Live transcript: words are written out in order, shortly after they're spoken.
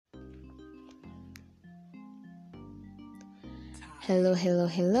Hello, hello,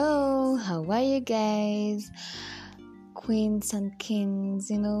 hello. How are you guys? Queens and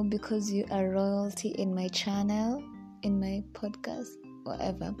kings, because you are royalty in my channel, in my podcast,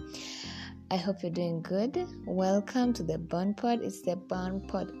 whatever. I hope you're doing good. Welcome to the Born Pod. It's the Born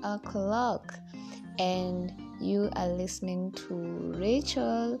Pod o'clock. And you are listening to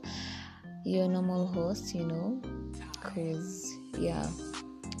Rachel, your normal host, because,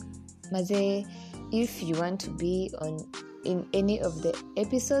 Maze, if you want to be in any of the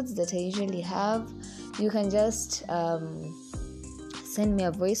episodes that I usually have, you can just send me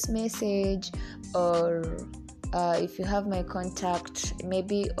a voice message, or if you have my contact,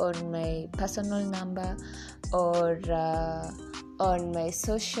 maybe on my personal number or on my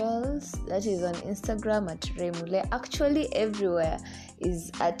socials, that is on Instagram at Remule. Actually, everywhere is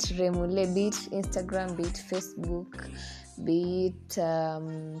at Remule, be it Instagram, be it Facebook, be it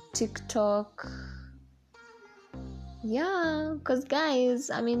TikTok. Yeah, because guys,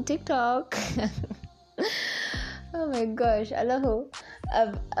 I'm in TikTok. Oh my gosh, I'm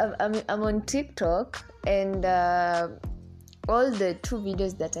on TikTok, and all the 2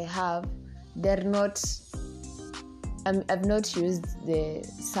 videos that I have, they're not. I've not used the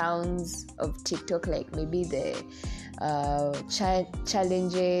sounds of TikTok, like maybe the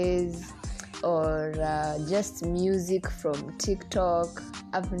challenges or just music from TikTok.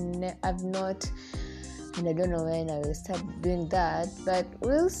 I've not. And I don't know when I will start doing that, but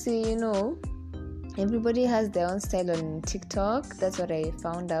we'll see. Everybody has their own style on TikTok. That's what I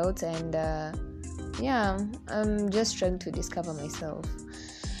found out, and I'm just trying to discover myself.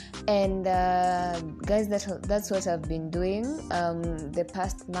 And guys, that's what I've been doing the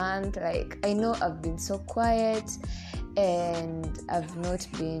past month. Like, I know I've been so quiet and I've not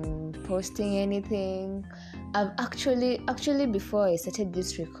been posting anything. I've actually before I started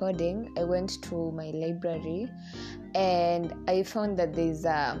this recording, I went to my library and I found that there's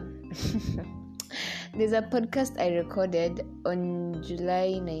a podcast I recorded on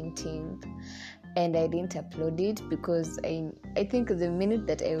July 19th, and I didn't upload it because I think the minute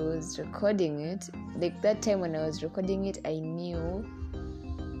that I was recording it, like that time when I was recording it, I knew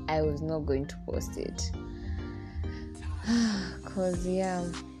I was not going to post it. Cause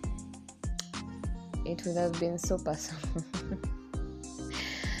it would have been so personal.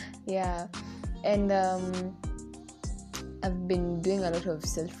 And I've been doing a lot of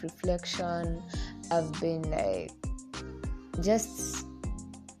self-reflection. I've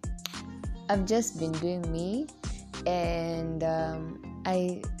just been doing me, and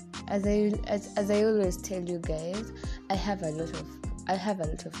as I always tell you guys, I have a lot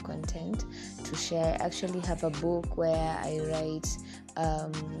of content to share. I actually have a book where I write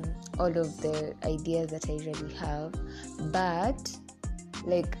all of the ideas that I really have, but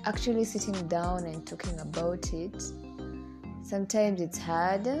like actually sitting down and talking about it, sometimes it's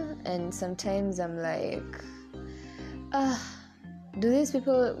hard, and sometimes I'm like, do these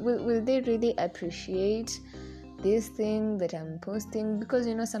people will they really appreciate this thing that I'm posting? Because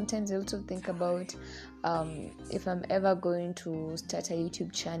sometimes I also think about if I'm ever going to start a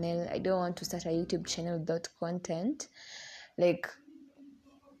YouTube channel, I don't want to start a YouTube channel without content, like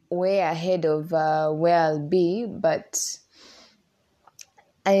way ahead of where I'll be. But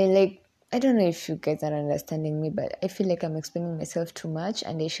I don't know if you guys are understanding me, but I feel like I'm explaining myself too much,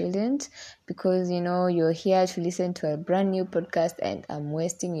 and I shouldn't, because you're here to listen to a brand new podcast and I'm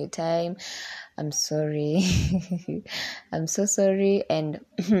wasting your time. I'm sorry. I'm so sorry, and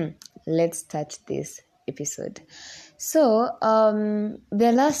let's start this episode. So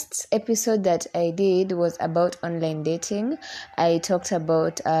the last episode that I did was about online dating. I talked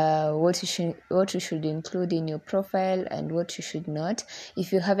about what you should include in your profile and what you should not.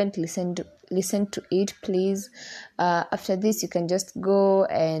 If you haven't listened to it, please, after this you can just go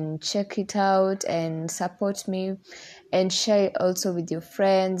and check it out and support me, and share it also with your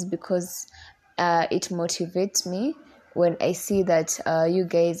friends, because it motivates me when I see that you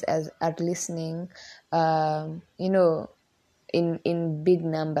guys are listening, in big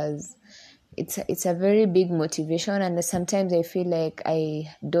numbers. It's a very big motivation, and sometimes I feel like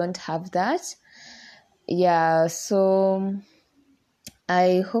I don't have that. So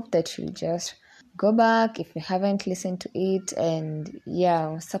I hope that you just go back if you haven't listened to it, and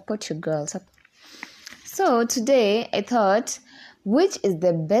support your girl. So today I thought, which is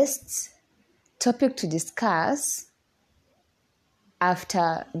the best topic to discuss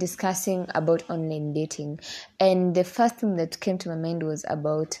after discussing about online dating? And the first thing that came to my mind was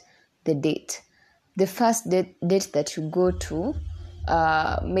about the date. The first date that you go to,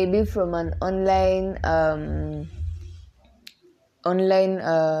 maybe from an online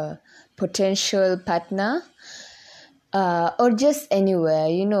potential partner, or just anywhere,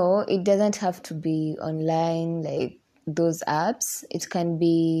 it doesn't have to be online like those apps. It can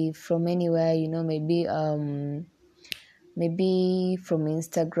be from anywhere, maybe from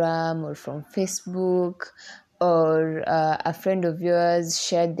Instagram or from Facebook, or a friend of yours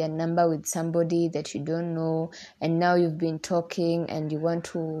shared their number with somebody that you don't know, and now you've been talking and you want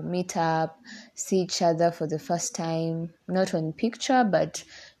to meet up, see each other for the first time, not on picture but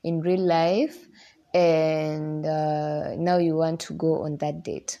in real life, and now you want to go on that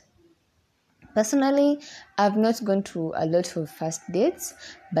date. Personally, I've not gone to a lot of first dates,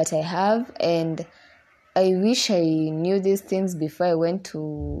 but I have, and I wish I knew these things before I went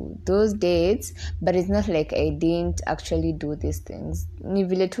to those dates, but it's not like I didn't actually do these things. Ni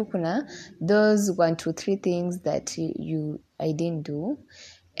vile tu kuna those 1, 2, 3 things that I didn't do,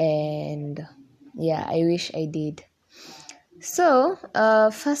 and yeah, I wish I did. So,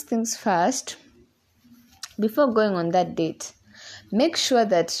 first things first, before going on that date, make sure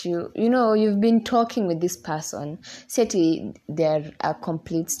that you've been talking with this person. Say they're a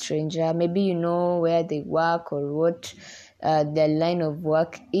complete stranger. Maybe you know where they work or what their line of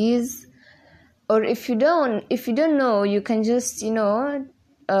work is. Or if you don't know, you can just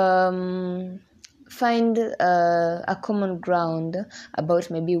find a common ground about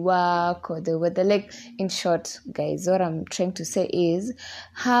maybe work or the weather. Like, in short, guys, what I'm trying to say is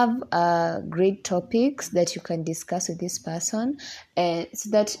have great topics that you can discuss with this person, and so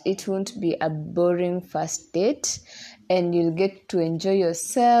that it won't be a boring first date, and you'll get to enjoy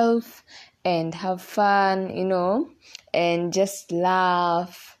yourself and have fun, and just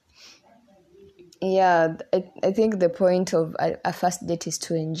laugh. Yeah, I think the point of a first date is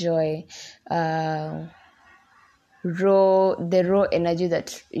to enjoy the raw energy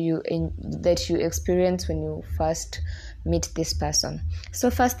that you experience when you first meet this person. So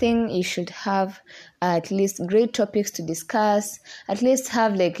first thing, you should have at least great topics to discuss. At least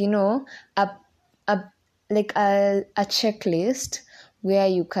have a checklist where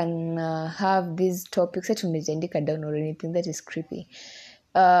you can have these topics. Set umeziandika down or anything, that is creepy.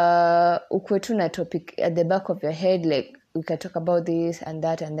 Ukwe tu na topic at the back of your head, like we can talk about this and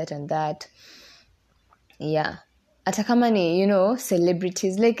that and that and that. Yeah, hata kama ni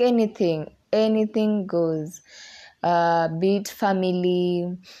celebrities, like anything goes. Be it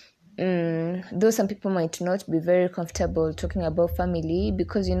family, though some people might not be very comfortable talking about family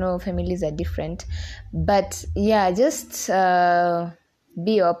because families are different, but yeah, just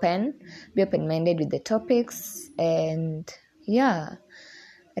be open-minded with the topics, and yeah,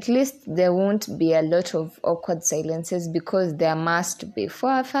 at least there won't be a lot of awkward silences, because there must be.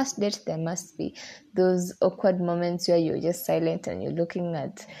 For a first date, there must be those awkward moments where you're just silent and you're looking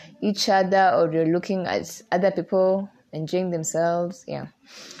at each other, or you're looking at other people enjoying themselves. Yeah.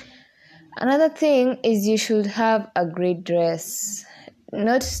 Another thing is you should have a great dress.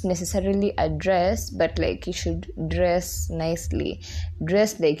 Not necessarily a dress, but like you should dress nicely.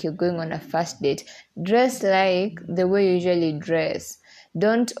 Dress like you're going on a first date. Dress like the way you usually dress.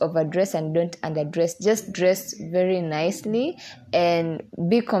 Don't overdress and don't underdress. Just dress very nicely and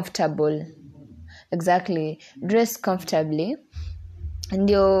be comfortable. Exactly. Dress comfortably. And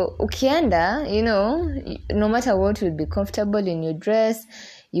ukienda, no matter what, you'll be comfortable in your dress.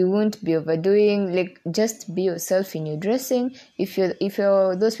 You won't be overdoing. Like, just be yourself in your dressing. If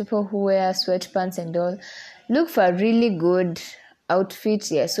you're those people who wear sweatpants and all, look for a really good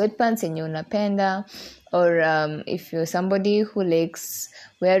outfit. Yeah, sweatpants yenye unapenda. Or if you're somebody who likes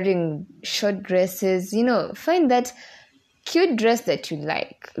wearing short dresses, find that cute dress that you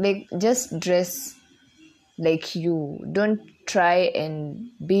like. Like, just dress like you. Don't try and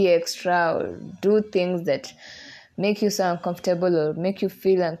be extra or do things that make you so uncomfortable, or make you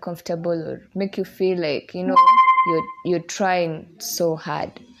feel uncomfortable, or make you feel like you're trying so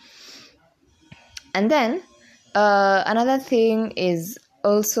hard. And then another thing is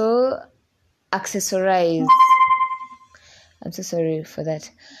also accessorize. I'm so sorry for that.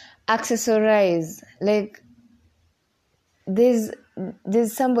 Accessorize. Like, there's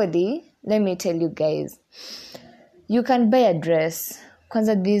somebody, let me tell you guys, you can buy a dress.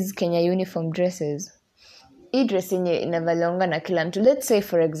 Kwanza these Kenya uniform dresses. Hii dress yenye inavalonga na kila mtu. Let's say,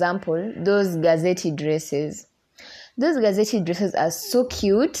 for example, those gazeti dresses. Those gazeti dresses are so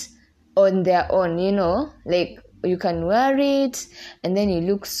cute on their own, like you can wear it and then you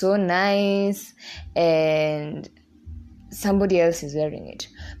look so nice and somebody else is wearing it.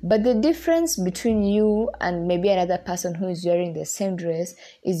 But the difference between you and maybe another person who is wearing the same dress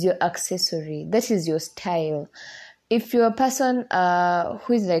is your accessory. That is your style. If you're a person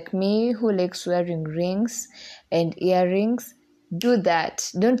who is like me, who likes wearing rings and earrings, do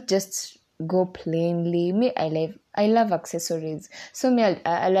that. Don't just go plainly. Me, I love accessories. So me,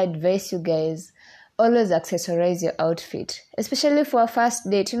 I'll advise you guys, always accessorize your outfit, especially for a first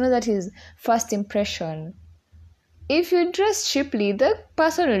date. That is first impression. If you dress cheaply, the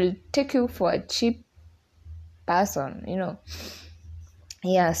person will take you for a cheap person,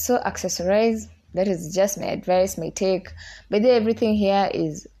 Yeah, so accessorize. That is just my advice, my take. But everything here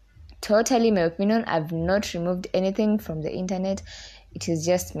is totally my opinion. I've not removed anything from the internet. It is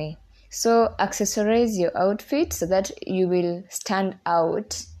just me. So accessorize your outfit so that you will stand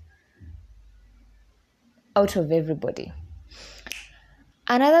out of everybody.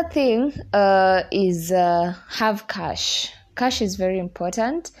 Another thing is have cash. Cash is very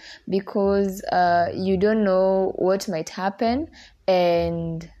important because you don't know what might happen.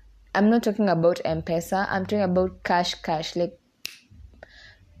 And I'm not talking about M-Pesa. I'm talking about cash, like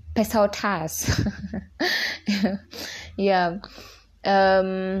pesa otas. Yeah.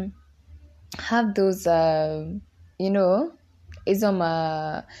 Have those,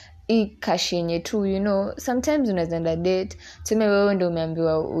 hizo hii cash yenye tu, sometimes unaenda date, tuseme wewe ndio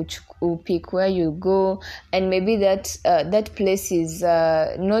umeambiwa upick where you go, and maybe that place is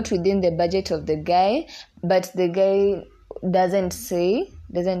not within the budget of the guy, but the guy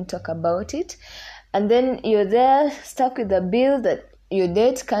doesn't talk about it, and then you're there stuck with a bill that your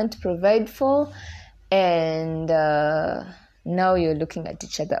date can't provide for, and now you're looking at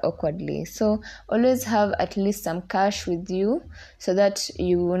each other awkwardly. So always have at least some cash with you so that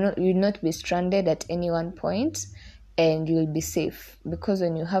you will not be stranded at any one point, and you'll be safe, because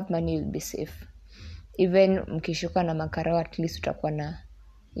when you have money you'll be safe. Even mkishuka na makarao, at least utakuwa na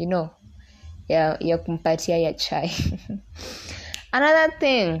ya kumpatia ya chai. Another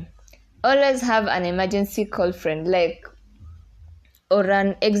thing, always have an emergency call friend, or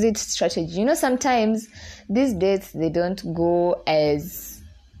an exit strategy. Sometimes these dates, they don't go as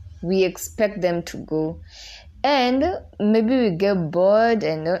we expect them to go, and maybe we get bored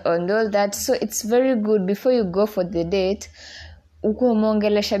and all that. So it's very good, before you go for the date,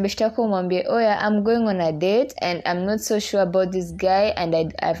 ukumwongelesha beshte yako, umwambie, oh yeah, I'm going on a date and I'm not so sure about this guy, and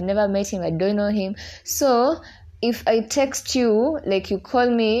I've never met him, I don't know him. So if I text you, you call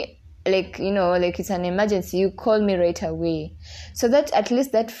me, it's an emergency, you call me right away, so that at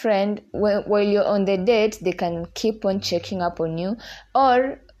least that friend, while you're on the date, they can keep on checking up on you,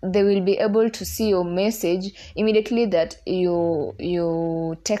 or they will be able to see your message immediately that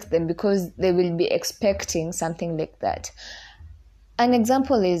you text them, because they will be expecting something like that. An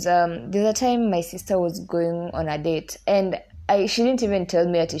example is there's a time my sister was going on a date, and she didn't even tell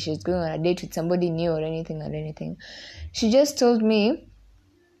me that she was going on a date with somebody new or anything. She just told me,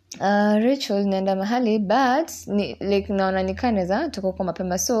 Rachel, naenda mahali, but naona nikaneza tuko kwa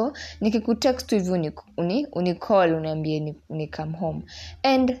mapema, so nikikutext tu hivi unicall uniambie ni come home.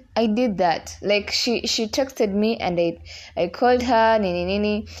 And I did that. She texted me and I called her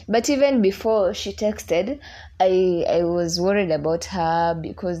nini, but even before she texted, I was worried about her,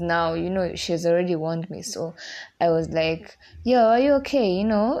 because now she has already warned me. So I was like, yo, are you okay?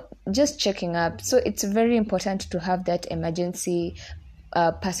 Just checking up. So it's very important to have that emergency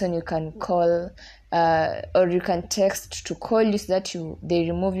person you can call, or you can text to call you, so that they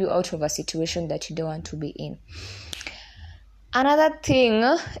remove you out of a situation that you don't want to be in. Another thing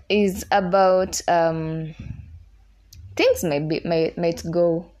is about things might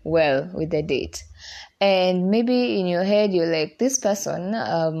go well with the date, and maybe in your head you're like, this person,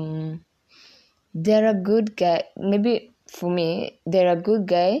 they're a good guy. Maybe for me, they're a good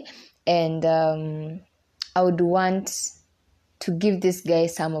guy, and I would want to give this guy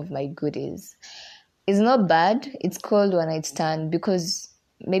some of my goodies. It's not bad. It's called one night stand, because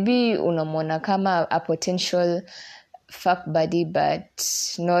maybe unamwona kama a potential fuck buddy, but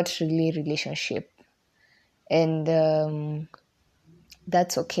not really relationship, and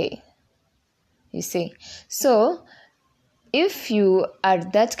that's okay, you see. So if you are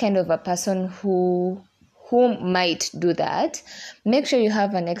that kind of a person who might do that, make sure you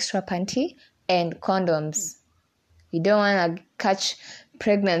have an extra panty and condoms. You don't want to catch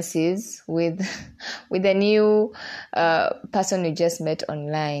pregnancies with a new person you just met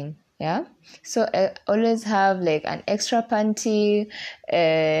online. Yeah, so always have an extra panty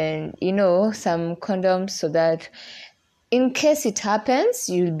and some condoms, so that in case it happens,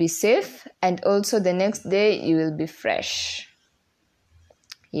 you'll be safe, and also the next day you will be fresh.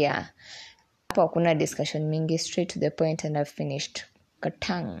 Yeah, hapo hakuna discussion mingi, straight to the point, and I've finished.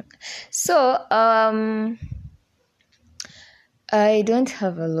 Katang. So I don't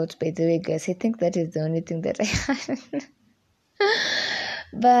have a lot, by the way, guys. I think that is the only thing that I had.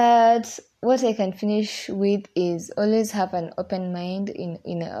 But what I can finish with is always have an open mind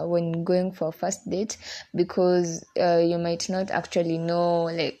when going for a first date, because you might not actually know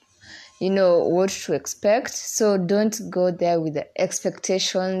what to expect. So don't go there with the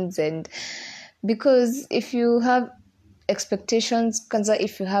expectations, and because if you have expectations,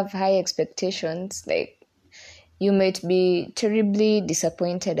 if you have high expectations, you might be terribly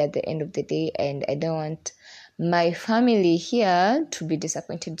disappointed at the end of the day, and I don't want my family here to be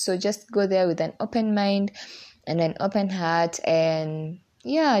disappointed. So just go there with an open mind and an open heart, and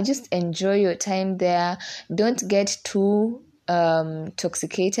just enjoy your time there. Don't get too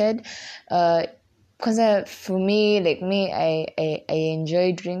intoxicated. Because for me, I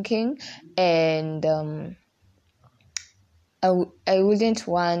enjoy drinking, and I wouldn't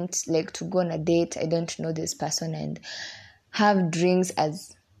want to go on a date I don't know this person and have drinks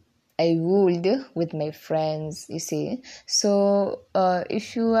as I would with my friends, you see. So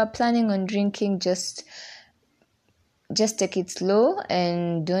if you are planning on drinking, just take it slow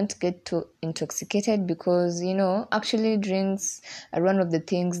and don't get too intoxicated, because actually drinks are one of the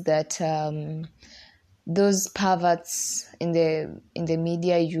things that those perverts in the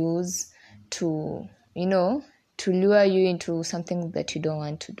media use to to lure you into something that you don't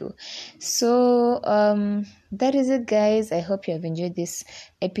want to do. So that is it, guys. I hope you have enjoyed this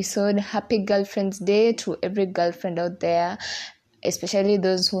episode. Happy Girlfriend's Day to every girlfriend out there, especially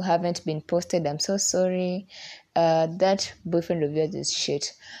those who haven't been posted. I'm so sorry. That boyfriend of yours is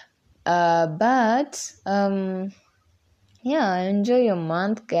shit. But enjoy your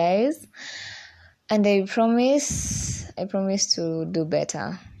month, guys, and I promise to do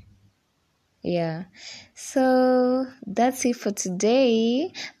better. Yeah, so that's it for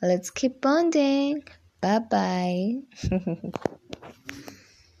today. Let's keep bonding. Bye bye.